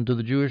happen to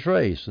the Jewish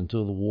race,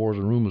 until the wars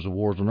and rumors of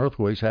wars and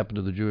earthquakes happen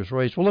to the Jewish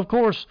race. Well, of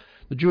course,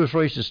 the Jewish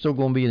race is still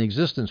going to be in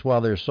existence while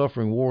they're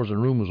suffering wars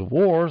and rumors of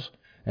wars.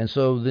 And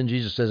so then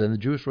Jesus says, and the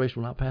Jewish race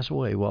will not pass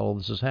away while all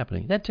this is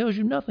happening. That tells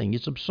you nothing.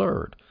 It's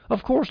absurd.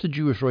 Of course the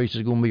Jewish race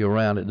is going to be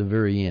around at the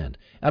very end.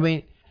 I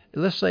mean,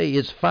 let's say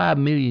it's 5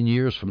 million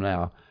years from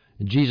now,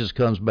 and Jesus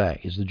comes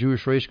back. Is the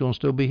Jewish race going to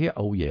still be here?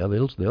 Oh, yeah,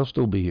 they'll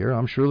still be here.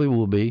 I'm sure they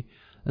will be.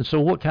 And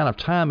so what kind of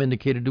time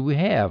indicator do we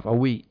have? Are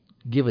we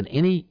given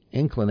any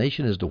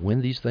inclination as to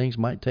when these things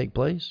might take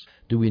place?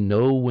 Do we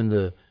know when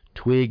the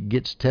twig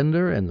gets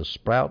tender and the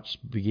sprouts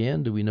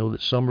begin? Do we know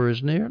that summer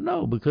is near?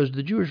 No, because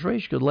the Jewish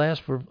race could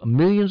last for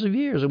millions of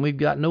years, and we've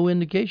got no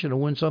indication of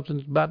when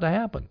something's about to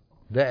happen.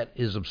 That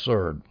is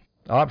absurd.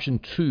 Option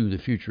 2, the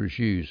futurist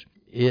use.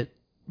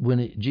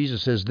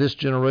 Jesus says this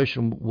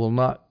generation will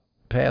not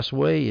pass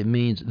away, it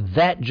means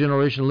that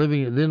generation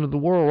living at the end of the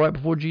world right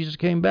before Jesus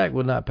came back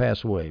would not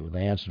pass away. Well, the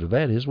answer to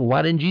that is, well,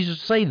 why didn't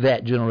Jesus say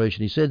that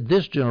generation? He said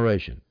this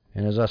generation.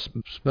 And as I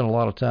spent a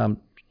lot of time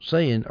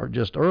saying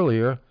just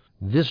earlier,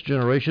 this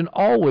generation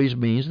always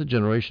means the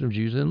generation of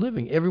Jews then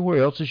living.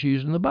 Everywhere else is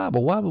used in the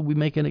Bible. Why would we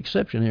make an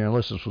exception here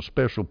unless it's for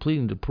special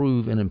pleading to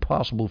prove an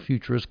impossible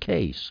futurist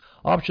case?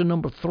 Option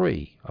number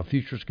 3, a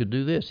futurist could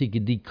do this. He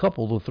could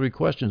decouple the 3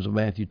 questions of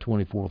Matthew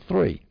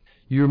 24:3.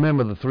 You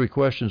remember the 3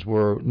 questions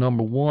were,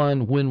 number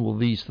 1, when will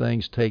these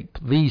things take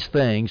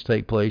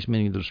place,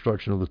 meaning the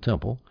destruction of the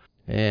temple?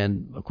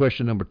 And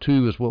question number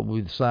 2 is, what will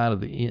be the sign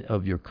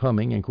of your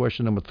coming? And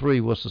question number 3,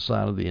 what's the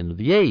sign of the end of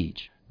the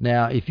age?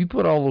 Now, if you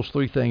put all those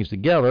 3 things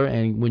together,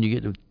 and when you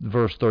get to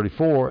verse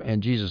 34,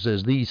 and Jesus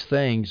says these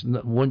things,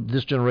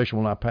 this generation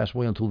will not pass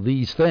away until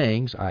these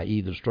things,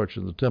 i.e. the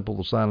destruction of the temple,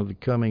 the sign of the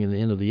coming, and the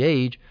end of the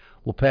age,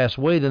 will pass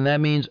away, then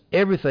that means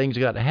everything's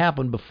got to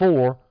happen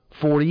before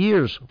 40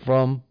 years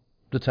from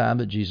the time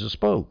that Jesus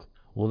spoke.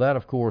 Well, that,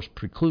 of course,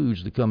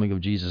 precludes the coming of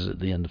Jesus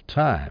at the end of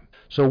time.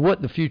 So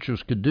what the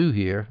futurists could do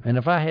here, and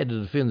if I had to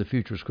defend the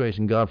futurist case,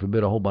 and God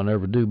forbid, I hope I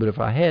never do, but if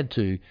I had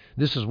to,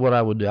 this is what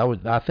I would do.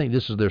 I think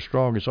this is their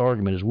strongest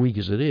argument, as weak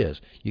as it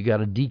is. You got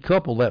to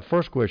decouple that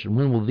first question.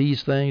 When will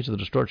these things, the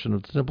destruction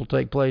of the temple,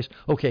 take place?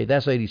 Okay,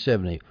 that's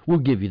 80-70. We'll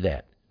give you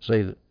that.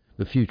 Say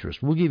the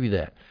futurists. We'll give you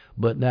that.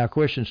 But now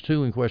questions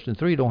 2 and question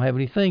 3 don't have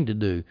anything to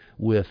do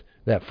with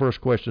that first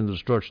question, the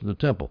destruction of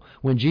the temple.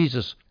 When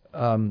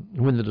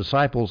the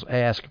disciples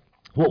ask,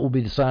 what will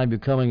be the sign of your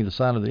coming and the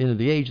sign of the end of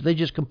the age, they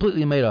just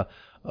completely made a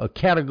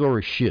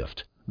category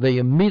shift. They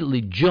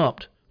immediately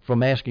jumped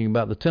from asking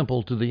about the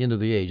temple to the end of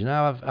the age.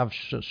 Now, I've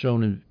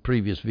shown in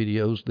previous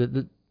videos that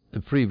the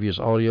previous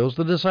audios,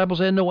 the disciples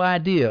had no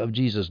idea of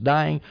Jesus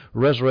dying,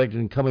 resurrected,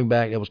 and coming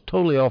back. It was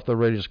totally off their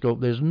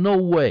radioscope. There's no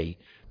way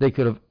they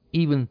could have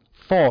even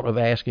thought of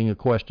asking a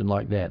question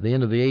like that. The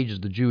end of the age is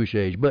the Jewish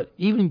age. But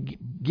even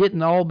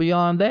getting all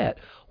beyond that,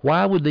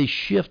 why would they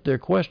shift their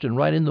question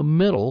right in the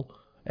middle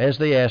as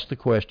they asked the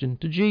question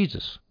to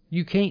Jesus?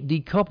 You can't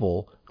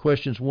decouple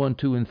questions 1,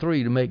 2, and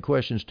 3 to make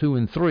questions 2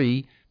 and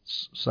 3,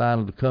 sign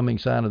of the coming,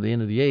 sign of the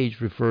end of the age,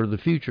 refer to the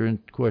future, and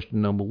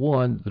question number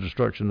 1, the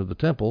destruction of the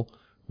temple,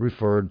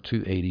 referred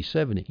to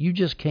 80-70. You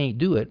just can't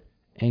do it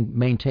and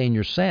maintain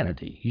your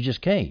sanity. You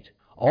just can't.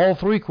 All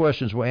 3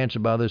 questions were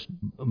answered by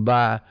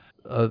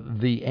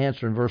the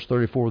answer in verse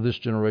 34, this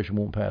generation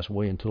won't pass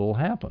away until it'll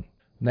happen.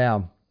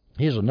 Now,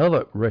 here's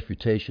another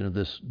refutation of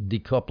this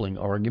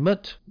decoupling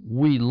argument.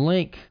 We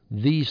link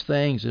these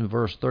things in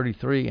verse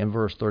 33 and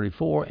verse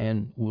 34,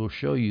 and we'll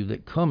show you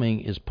that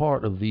coming is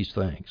part of these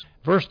things.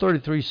 Verse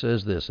 33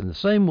 says this, in the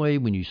same way,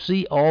 when you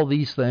see all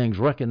these things,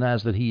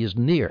 recognize that he is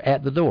near,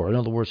 at the door. In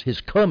other words,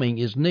 his coming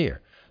is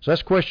near. So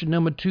that's question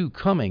number 2,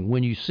 coming.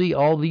 When you see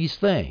all these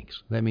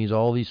things, that means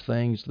all these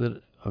things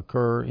that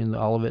occur in the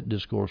Olivet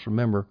Discourse.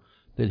 Remember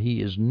that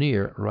he is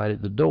near, right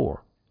at the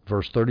door.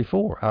 Verse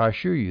 34, I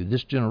assure you,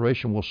 this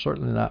generation will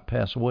certainly not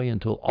pass away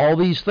until all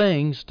these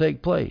things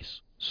take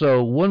place.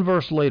 So 1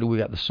 verse later, we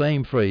got the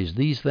same phrase,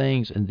 these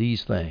things and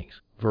these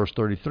things. Verse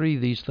 33,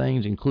 these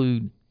things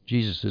include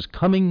Jesus'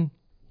 coming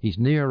He's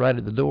near, right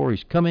at the door.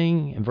 He's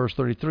coming in verse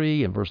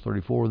 33. And verse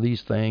 34,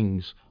 these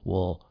things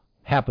will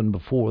happen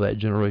before that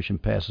generation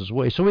passes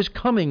away. So his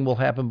coming will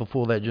happen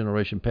before that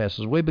generation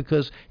passes away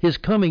because his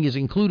coming is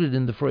included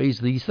in the phrase,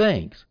 these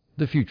things.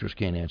 The futurists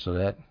can't answer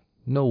that.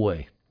 No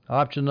way.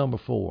 Option number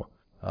 4.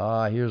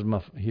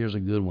 Here's a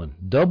good one.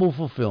 Double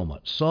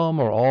fulfillment. Some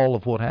or all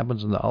of what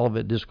happens in the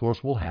Olivet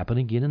Discourse will happen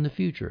again in the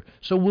future.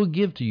 So we'll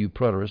give to you,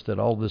 preterists, that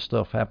all this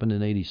stuff happened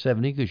in AD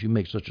 70 because you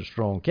make such a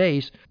strong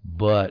case,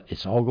 but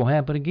it's all going to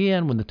happen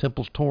again when the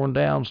temple's torn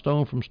down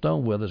stone from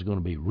stone. Well, there's going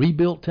to be a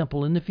rebuilt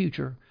temple in the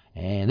future,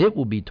 and it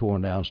will be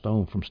torn down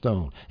stone from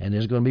stone. And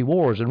there's going to be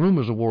wars and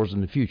rumors of wars in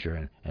the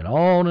future, and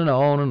on and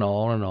on and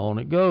on and on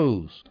it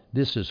goes.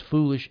 This is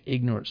foolish,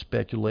 ignorant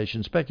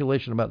speculation.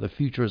 Speculation about the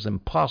future is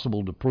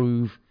impossible to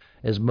prove.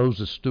 As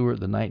Moses Stewart,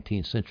 the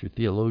 19th century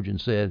theologian,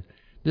 said,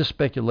 this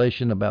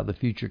speculation about the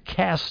future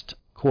cast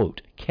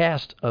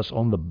us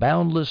on the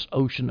boundless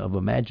ocean of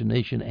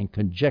imagination and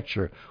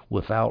conjecture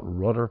without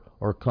rudder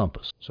or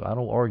compass. So I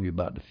don't argue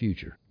about the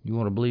future. You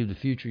want to believe the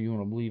future? You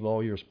want to believe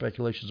all your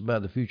speculations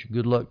about the future?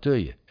 Good luck to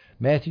you.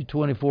 Matthew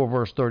 24,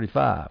 verse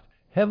 35.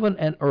 Heaven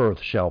and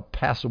earth shall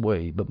pass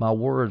away, but my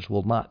words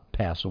will not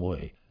pass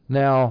away.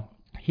 Now,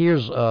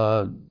 here's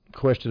a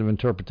question of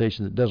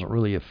interpretation that doesn't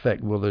really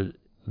affect whether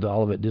the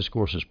Olivet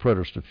Discourse is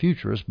preterist or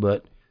futurist,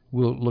 but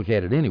we'll look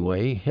at it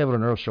anyway. Heaven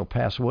and earth shall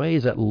pass away.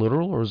 Is that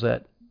literal or is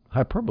that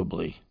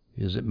hyperbole?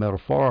 Is it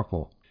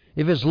metaphorical?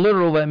 If it's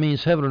literal, that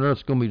means heaven and earth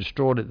is going to be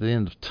destroyed at the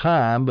end of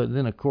time, but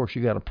then, of course,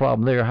 you got a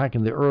problem there. How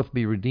can the earth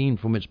be redeemed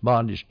from its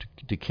bondage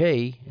to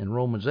decay in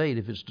Romans 8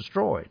 if it's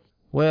destroyed?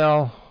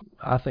 Well,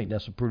 I think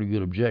that's a pretty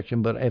good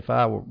objection, but if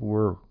I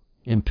were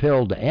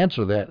impelled to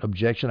answer that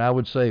objection, I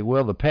would say,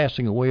 well, the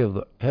passing away of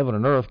the heaven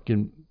and earth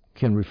can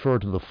refer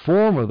to the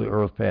form of the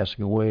earth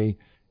passing away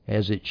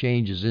as it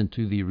changes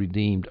into the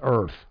redeemed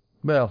earth.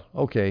 Well,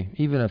 okay,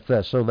 even if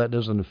that's so, that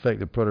doesn't affect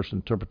the preterist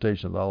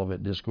interpretation of the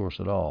Olivet Discourse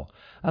at all.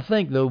 I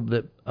think, though,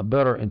 that a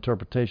better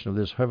interpretation of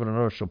this heaven and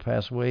earth shall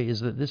pass away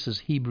is that this is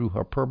Hebrew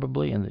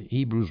hyperbole, and the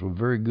Hebrews were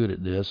very good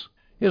at this.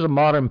 Here's a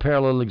modern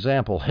parallel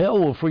example. Hell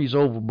will freeze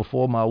over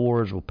before my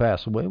words will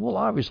pass away. Well,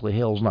 obviously,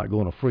 hell's not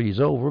going to freeze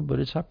over, but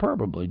it's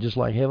hyperbole, just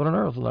like heaven and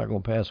earth are not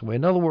going to pass away.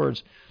 In other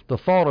words, the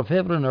thought of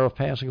heaven and earth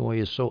passing away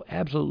is so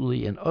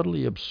absolutely and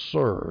utterly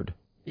absurd.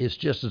 It's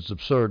just as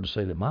absurd to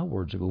say that my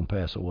words are going to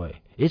pass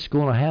away. It's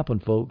going to happen,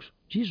 folks.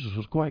 Jesus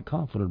was quite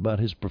confident about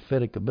his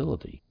prophetic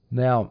ability.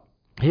 Now,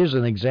 here's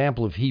an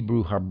example of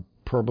Hebrew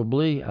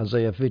hyperbole,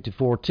 Isaiah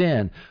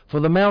 54:10.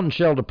 For the mountain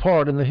shall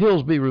depart, and the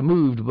hills be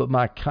removed, but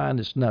my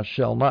kindness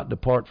shall not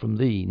depart from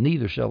thee,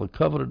 neither shall the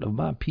covenant of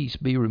my peace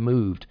be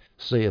removed,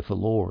 saith the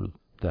Lord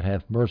that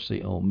hath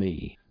mercy on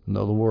me. In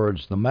other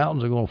words, the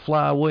mountains are going to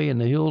fly away,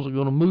 and the hills are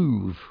going to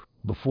move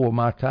before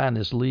my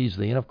kindness leaves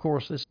thee. And of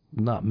course, it's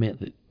not meant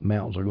that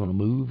mountains are going to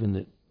move and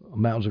that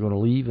mountains are going to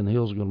leave and the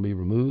hills are going to be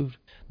removed.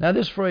 Now,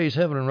 this phrase,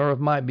 heaven and earth,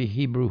 might be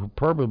Hebrew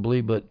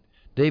hyperbole, but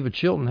David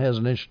Chilton has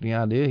an interesting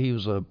idea. He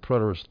was a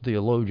preterist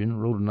theologian,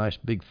 wrote a nice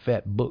big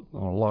fat book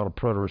on a lot of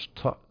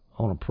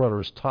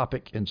preterist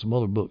topic and some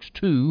other books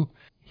too.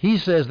 He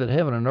says that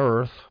heaven and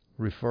earth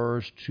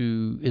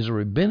is a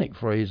rabbinic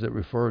phrase that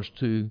refers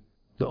to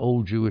the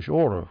old Jewish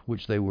order,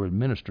 which they were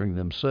administering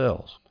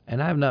themselves.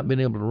 And I've not been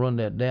able to run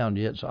that down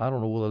yet, so I don't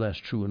know whether that's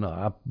true or not.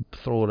 I'll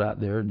throw it out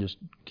there just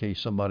in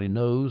case somebody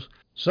knows.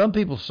 Some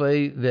people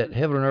say that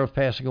heaven and earth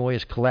passing away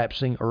is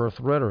collapsing earth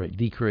rhetoric,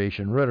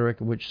 decreation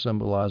rhetoric, which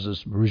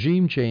symbolizes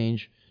regime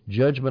change,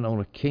 judgment on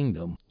a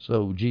kingdom.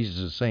 So Jesus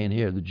is saying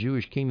here, the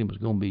Jewish kingdom is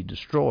going to be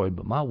destroyed,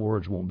 but my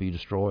words won't be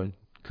destroyed.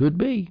 Could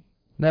be.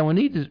 Now, we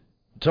need to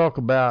talk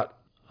about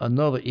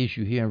another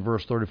issue here in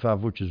verse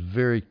 35, which is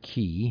very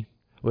key.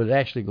 Well, it's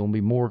actually going to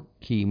be more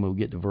key when we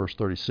get to verse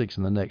 36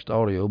 in the next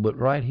audio. But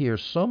right here,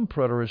 some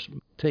preterists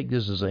take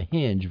this as a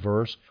hinge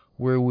verse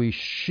where we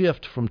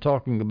shift from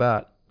talking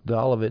about the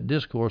Olivet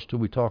Discourse till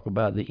we talk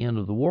about the end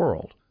of the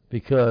world.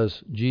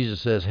 Because Jesus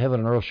says,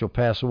 heaven and earth shall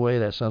pass away.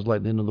 That sounds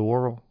like the end of the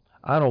world.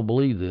 I don't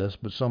believe this,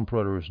 but some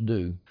preterists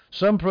do.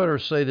 Some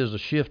preterists say there's a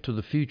shift to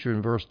the future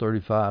in verse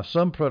 35.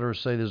 Some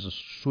preterists say there's a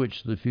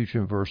switch to the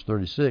future in verse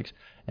 36.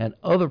 And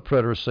other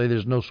preterists say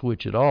there's no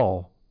switch at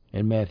all.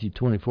 In Matthew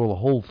 24, the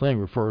whole thing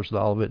refers to the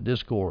Olivet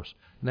Discourse.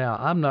 Now,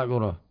 I'm not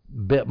going to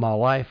bet my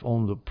life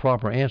on the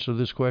proper answer to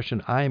this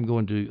question. I am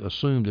going to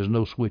assume there's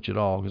no switch at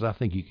all, because I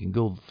think you can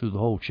go through the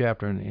whole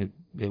chapter and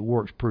it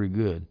works pretty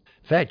good.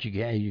 In fact, you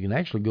can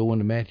actually go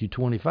into Matthew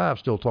 25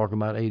 still talking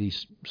about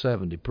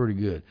 70, pretty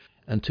good.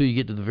 Until you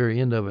get to the very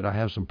end of it, I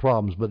have some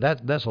problems. But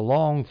that's a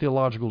long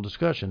theological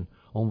discussion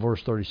on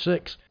verse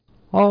 36.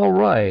 All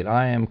right,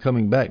 I am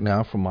coming back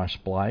now from my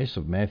splice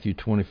of Matthew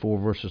 24,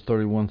 verses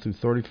 31 through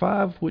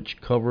 35,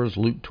 which covers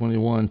Luke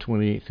 21,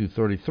 28 through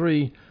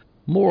 33,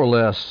 more or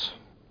less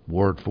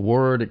word for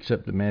word,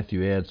 except that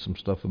Matthew adds some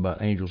stuff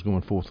about angels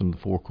going forth into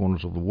the four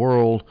corners of the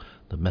world,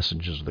 the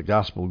messengers of the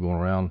gospel going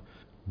around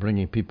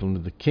bringing people into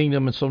the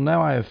kingdom. And so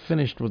now I have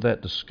finished with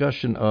that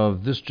discussion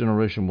of this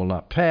generation will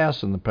not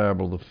pass and the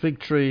parable of the fig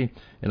tree.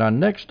 In our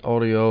next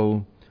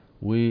audio,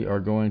 we are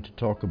going to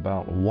talk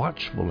about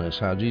watchfulness,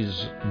 how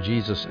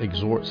Jesus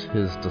exhorts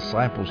his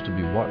disciples to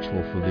be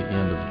watchful for the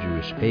end of the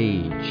Jewish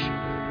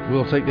age.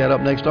 We'll take that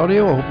up next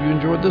audio. I hope you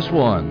enjoyed this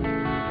one.